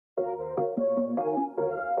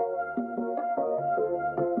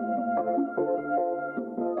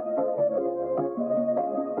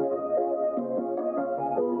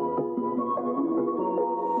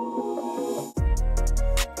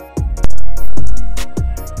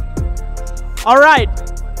All right.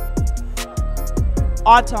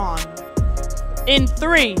 Auton. In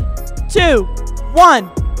 3, 2,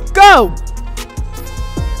 1, go!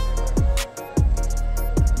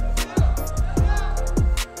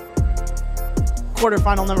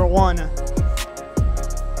 Quarterfinal number 1.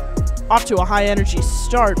 Off to a high energy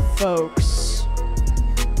start, folks.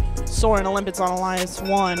 Soren Olympics on Alliance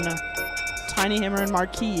 1. Tiny Hammer and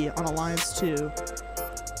Marquis on Alliance 2.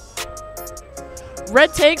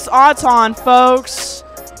 Red takes Auton, folks.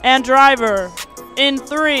 And driver in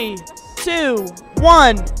 3, 2,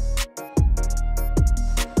 1.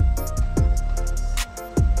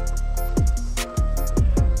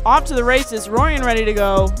 Off to the races, roaring and ready to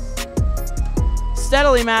go.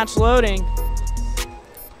 Steadily match loading.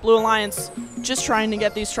 Blue Alliance just trying to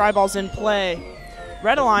get these tri-balls in play.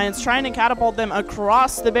 Red Alliance trying to catapult them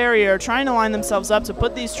across the barrier, trying to line themselves up to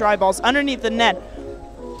put these tri-balls underneath the net.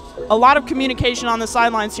 A lot of communication on the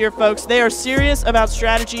sidelines here, folks. They are serious about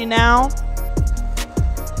strategy now.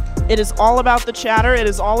 It is all about the chatter. It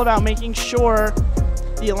is all about making sure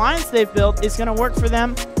the alliance they've built is going to work for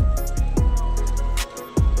them.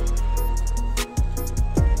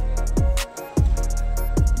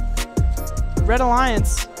 Red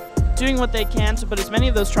Alliance doing what they can to put as many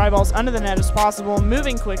of those tri-balls under the net as possible,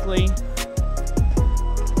 moving quickly.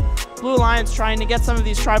 Blue Alliance trying to get some of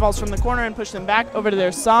these tri-balls from the corner and push them back over to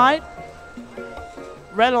their side.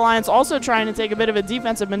 Red Alliance also trying to take a bit of a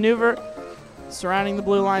defensive maneuver surrounding the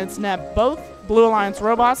Blue Alliance net. Both Blue Alliance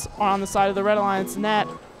robots are on the side of the Red Alliance net.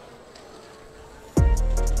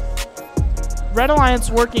 Red Alliance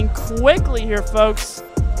working quickly here, folks.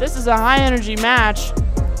 This is a high energy match.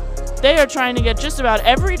 They are trying to get just about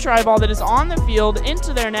every tri-ball that is on the field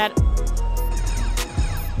into their net.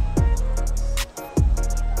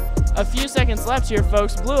 A few seconds left here,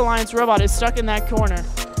 folks. Blue Alliance robot is stuck in that corner.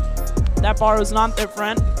 That bar was not their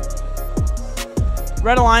friend.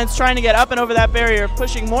 Red Alliance trying to get up and over that barrier,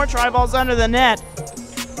 pushing more tri-balls under the net.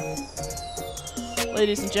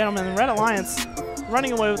 Ladies and gentlemen, the Red Alliance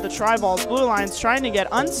running away with the tri-balls. Blue Alliance trying to get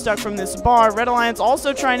unstuck from this bar. Red Alliance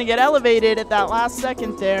also trying to get elevated at that last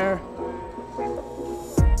second there.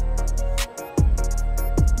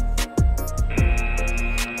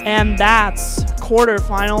 And that's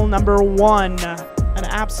quarterfinal number 1. An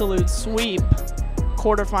absolute sweep.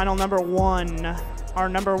 Quarterfinal number 1. Our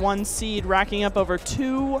number 1 seed racking up over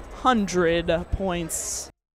 200 points.